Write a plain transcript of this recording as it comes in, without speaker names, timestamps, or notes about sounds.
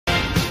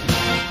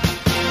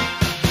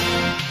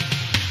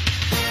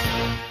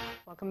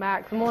Welcome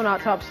back. For more on our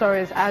top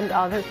stories and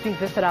others, please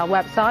visit our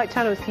website,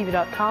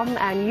 channelstv.com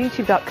and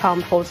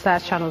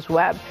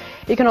youtube.com/channelsweb.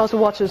 You can also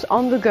watch us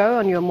on the go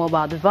on your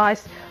mobile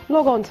device.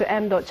 Log on to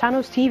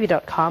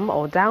m.channelstv.com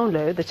or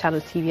download the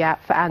Channels TV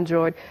app for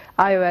Android,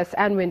 iOS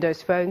and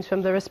Windows phones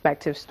from the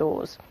respective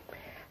stores.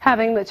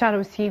 Having the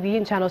Channels TV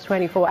and Channels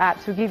 24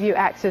 apps will give you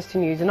access to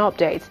news and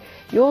updates.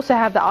 You also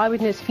have the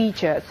Eyewitness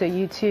feature, so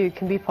you too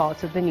can be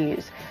part of the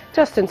news.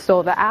 Just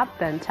install the app,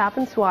 then tap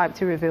and swipe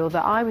to reveal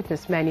the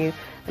Eyewitness menu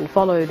and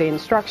follow the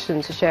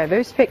instructions to share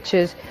those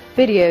pictures,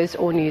 videos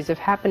or news of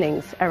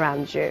happenings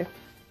around you.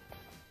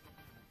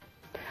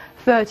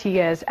 30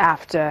 years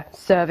after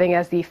serving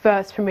as the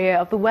first premier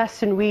of the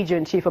Western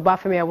region, Chief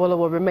Obafemi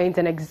Awolowo remains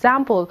an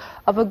example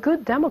of a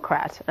good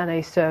Democrat and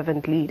a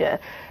servant leader.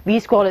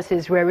 These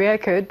qualities were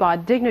re-echoed by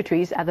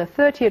dignitaries at the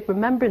 30th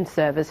Remembrance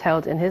Service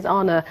held in his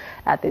honor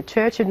at the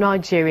Church of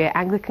Nigeria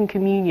Anglican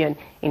Communion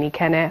in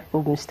Ikenne,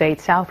 Ogun State,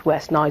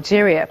 southwest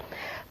Nigeria.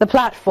 The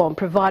platform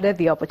provided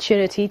the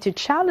opportunity to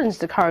challenge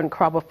the current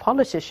crop of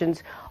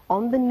politicians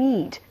on the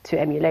need to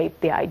emulate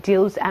the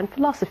ideals and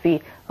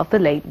philosophy of the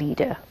late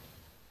leader.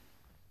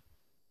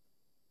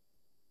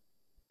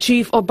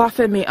 Chief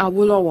Obafemi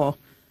Awolowo,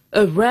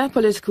 a rare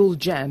political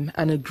gem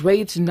and a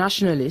great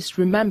nationalist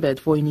remembered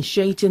for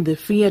initiating the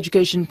free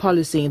education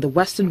policy in the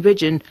Western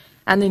region,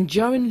 an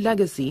enduring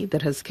legacy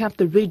that has kept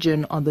the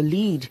region on the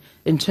lead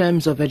in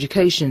terms of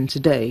education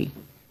today.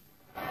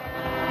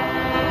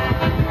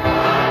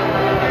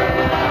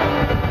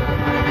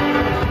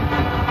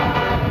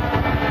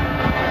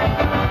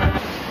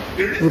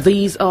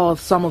 These are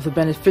some of the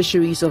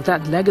beneficiaries of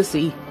that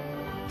legacy: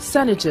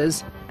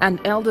 senators and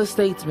elder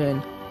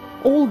statesmen,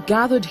 all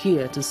gathered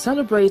here to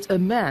celebrate a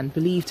man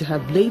believed to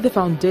have laid the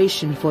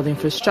foundation for the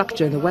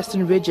infrastructure in the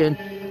Western region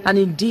and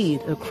indeed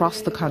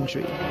across the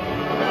country.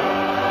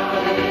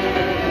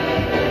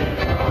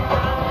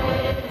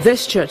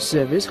 This church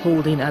service,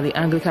 holding at the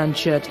Anglican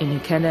Church in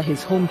Ikenne,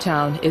 his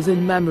hometown, is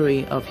in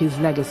memory of his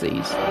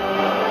legacies.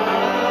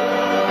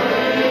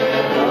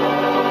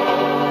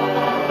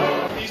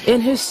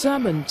 In his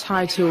sermon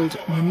titled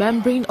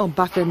 "Remembering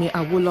Obafemi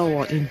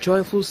Awolowo in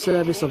Joyful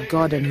Service of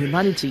God and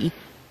Humanity,"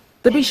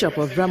 the Bishop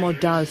of Remo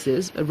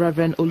Diocese,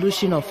 Reverend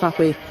Olushino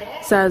Fakwe,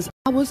 says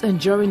Awo's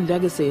enduring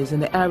legacies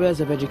in the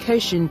areas of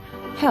education,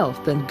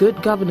 health and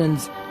good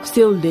governance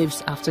still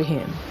lives after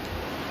him.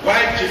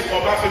 Why Chief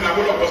Obafemi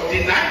Awolowo was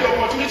denied the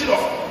opportunity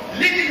of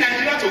leading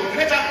Nigeria to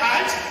greater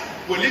heights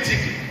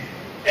politically,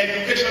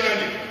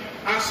 educationally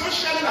and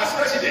socially as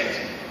president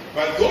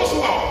by those who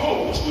are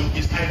opposed to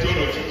his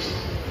ideologies.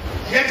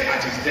 Yet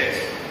at his death,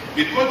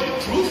 because the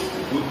truth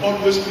will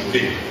always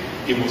prevail,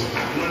 he was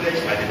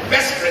acknowledged by the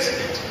best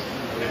president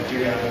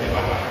Nigeria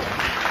ever had.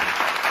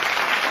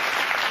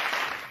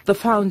 The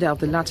founder of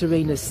the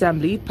Lateran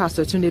Assembly,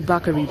 Pastor Tunde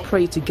Bakari,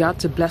 prayed to God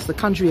to bless the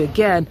country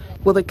again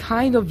with the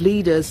kind of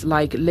leaders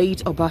like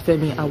late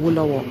Obafemi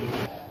Awolowo.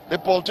 The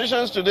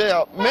politicians today,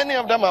 many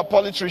of them are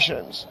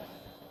politicians.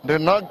 They're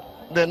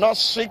not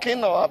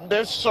seeking, or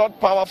they've sought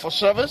power for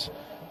service.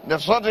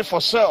 They've sought it for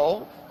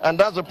sale, and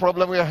that's the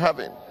problem we're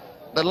having.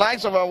 The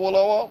likes of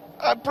Awolowo,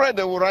 I pray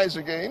they will rise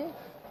again,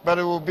 but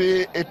it will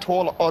be a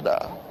tall order.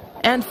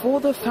 And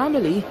for the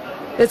family,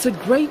 it's a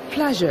great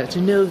pleasure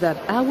to know that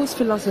Awo's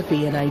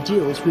philosophy and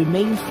ideals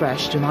remain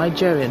fresh to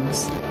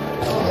Nigerians.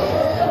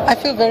 I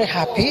feel very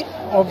happy,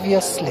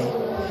 obviously,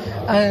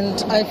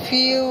 and I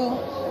feel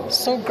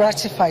so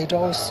gratified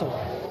also.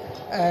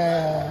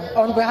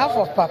 On behalf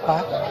of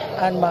Papa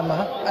and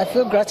Mama, I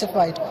feel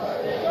gratified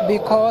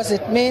because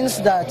it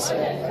means that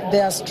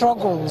their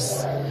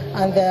struggles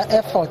and their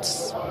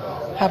efforts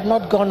have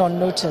not gone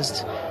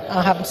unnoticed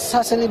and have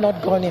certainly not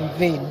gone in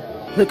vain.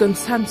 The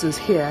consensus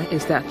here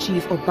is that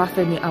Chief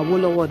Obafemi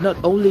Awolowo not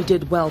only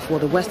did well for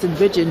the Western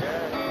region,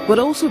 but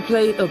also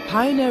played a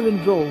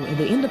pioneering role in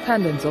the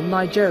independence of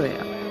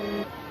Nigeria.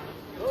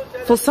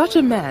 For such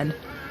a man,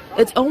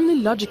 it's only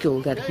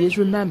logical that he is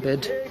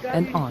remembered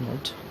and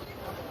honored.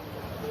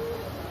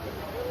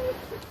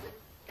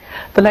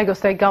 The Lagos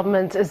State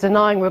government is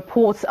denying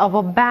reports of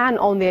a ban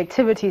on the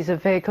activities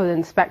of vehicle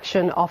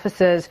inspection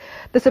officers.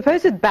 The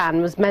supposed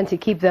ban was meant to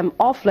keep them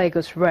off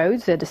Lagos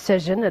roads, a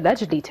decision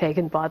allegedly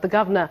taken by the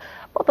governor.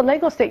 But the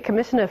Lagos State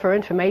Commissioner for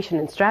Information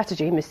and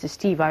Strategy, Mr.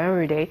 Steve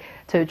Ayoride,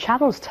 told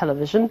Channels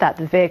Television that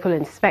the vehicle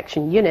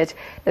inspection unit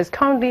is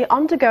currently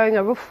undergoing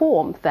a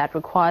reform that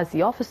requires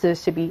the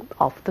officers to be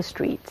off the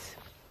streets.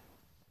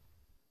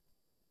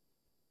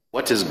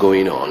 What is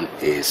going on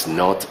is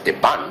not a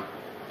ban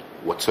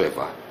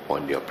whatsoever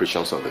on the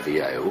operations of the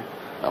VIO.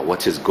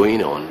 What is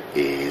going on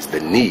is the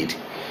need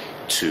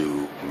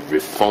to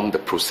reform the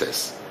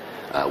process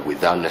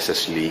without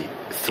necessarily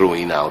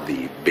throwing out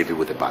the baby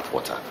with the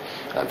bathwater.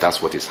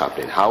 That's what is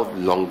happening. How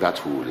long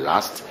that will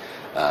last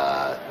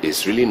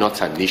is really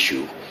not an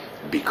issue,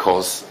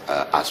 because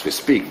as we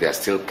speak, they're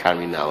still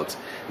carrying out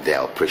their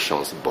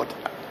operations, but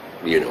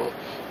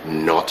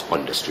not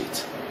on the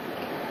street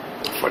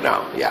for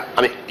now. Yeah,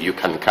 I mean, you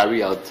can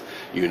carry out,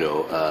 you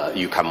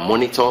can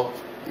monitor,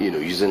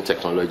 using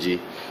technology.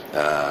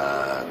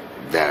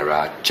 There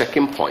are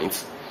checking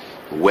points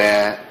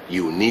where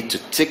you need to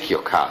take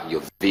your car,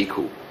 your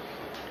vehicle,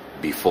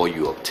 before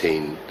you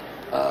obtain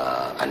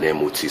an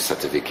MOT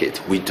certificate,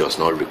 which does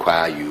not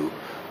require you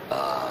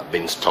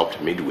being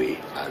stopped midway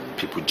and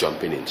people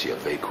jumping into your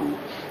vehicle,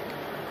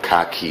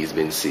 car keys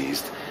being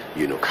seized,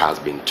 cars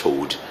being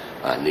towed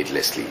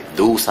needlessly.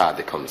 Those are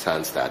the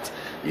concerns that,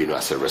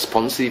 as a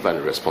responsive and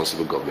a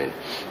responsible government,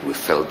 we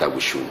felt that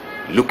we should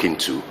look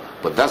into.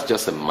 But that's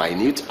just a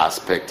minute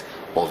aspect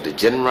of the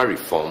general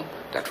reform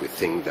that we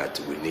think that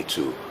we need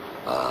to,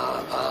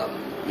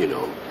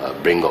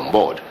 bring on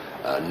board,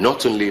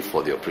 not only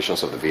for the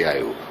operations of the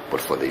VIO, but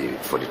for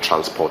the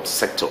transport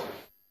sector.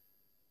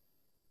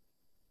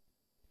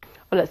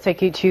 Well, let's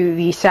take you to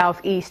the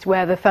southeast,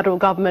 where the federal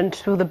government,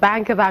 through the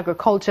Bank of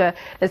Agriculture,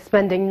 is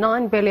spending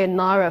 9 billion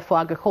naira for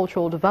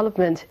agricultural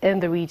development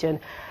in the region.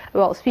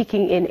 Well,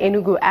 speaking in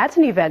Enugu at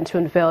an event to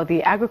unveil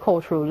the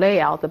agricultural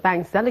layout, the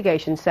bank's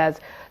delegation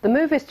says the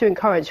move is to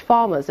encourage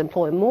farmers,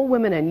 employ more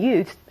women and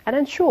youth, and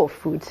ensure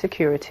food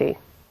security.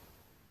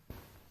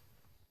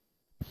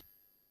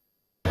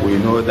 We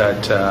know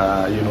that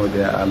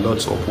there are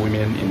lots of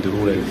women in the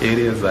rural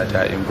areas that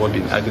are involved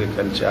in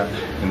agriculture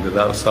in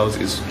the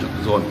southeast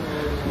zone,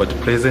 but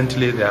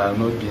presently they are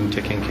not being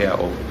taken care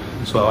of.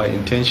 So our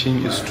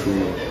intention is to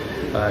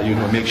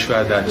make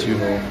sure that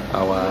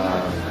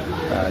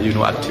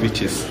our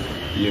activities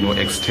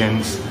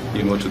extends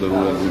to the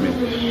rural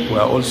women. We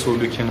are also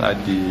looking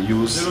at the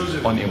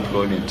youth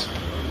unemployment,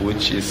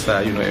 which is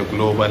a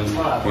global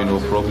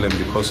problem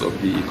because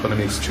of the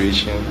economic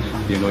situation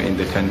in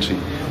the country.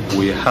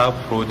 We have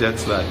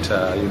projects that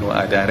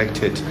are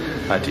directed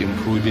at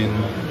improving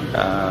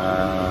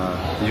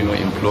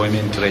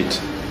employment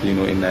rate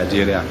in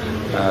Nigeria.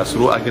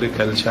 Through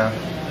agriculture,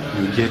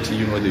 you get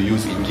the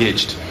youth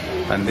engaged,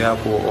 and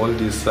therefore all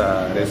this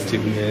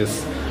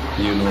restiveness,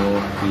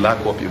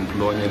 lack of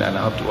employment, and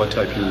what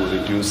have you will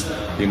reduce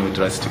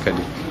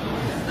drastically.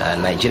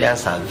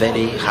 Nigerians are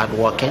very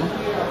hardworking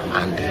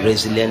and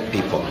resilient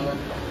people.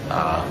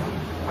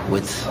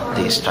 With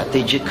the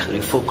strategic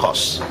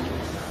refocusing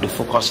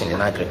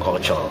in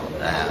agriculture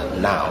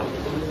now,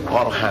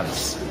 all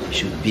hands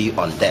should be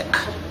on deck.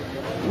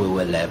 We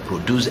will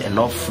produce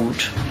enough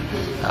food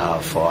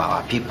for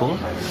our people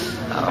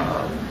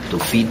to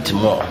feed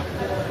more,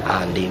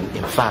 and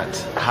in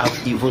fact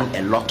have even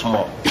a lot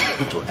more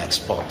to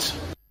export.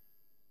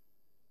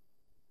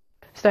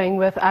 Staying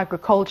with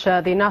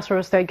agriculture, the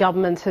Nasarawa state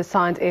government has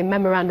signed a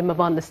memorandum of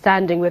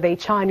understanding with a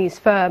Chinese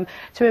firm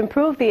to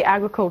improve the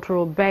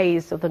agricultural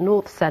base of the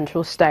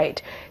north-central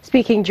state.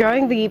 Speaking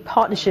during the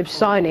partnership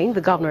signing,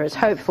 the governor is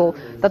hopeful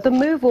that the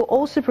move will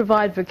also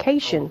provide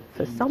vocation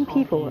for some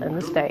people in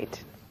the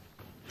state.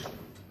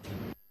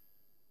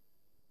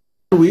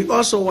 We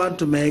also want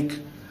to make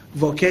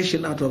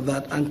vocation out of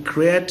that and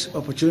create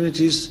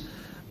opportunities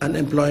and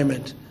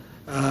employment,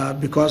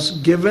 because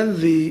given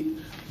the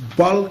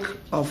bulk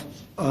of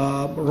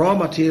raw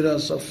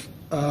materials of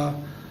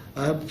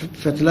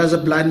fertilizer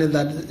blending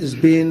that is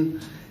being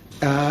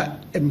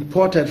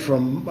imported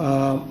from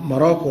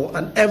Morocco,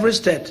 and every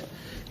state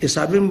is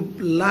having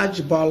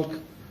large bulk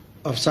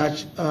of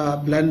such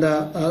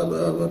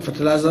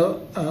fertilizer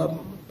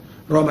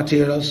raw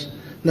materials.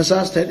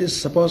 Nasarawa state is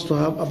supposed to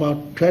have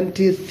about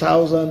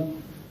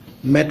 20,000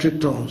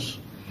 metric tons,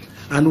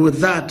 and with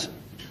that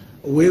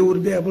we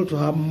would be able to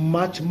have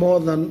much more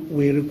than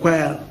we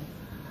require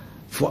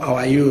for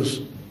our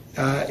use.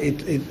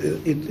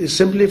 It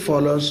simply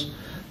follows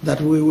that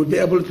we will be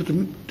able to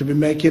be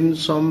making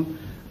some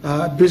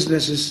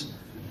businesses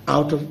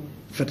out of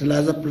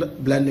fertilizer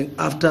blending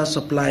after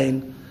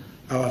supplying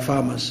our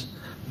farmers.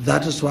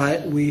 That is why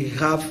we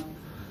have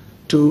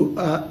to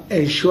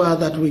ensure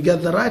that we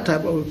get the right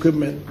type of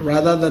equipment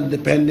rather than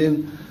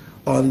depending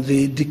on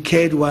the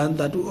decayed one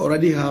that we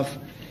already have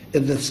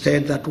in the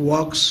state that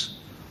works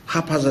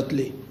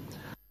haphazardly.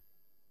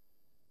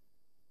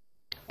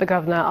 The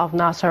governor of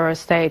Nasarawa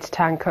State,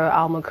 Tanko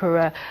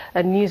Almakura,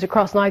 and news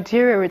across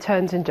Nigeria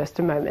returns in just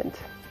a moment.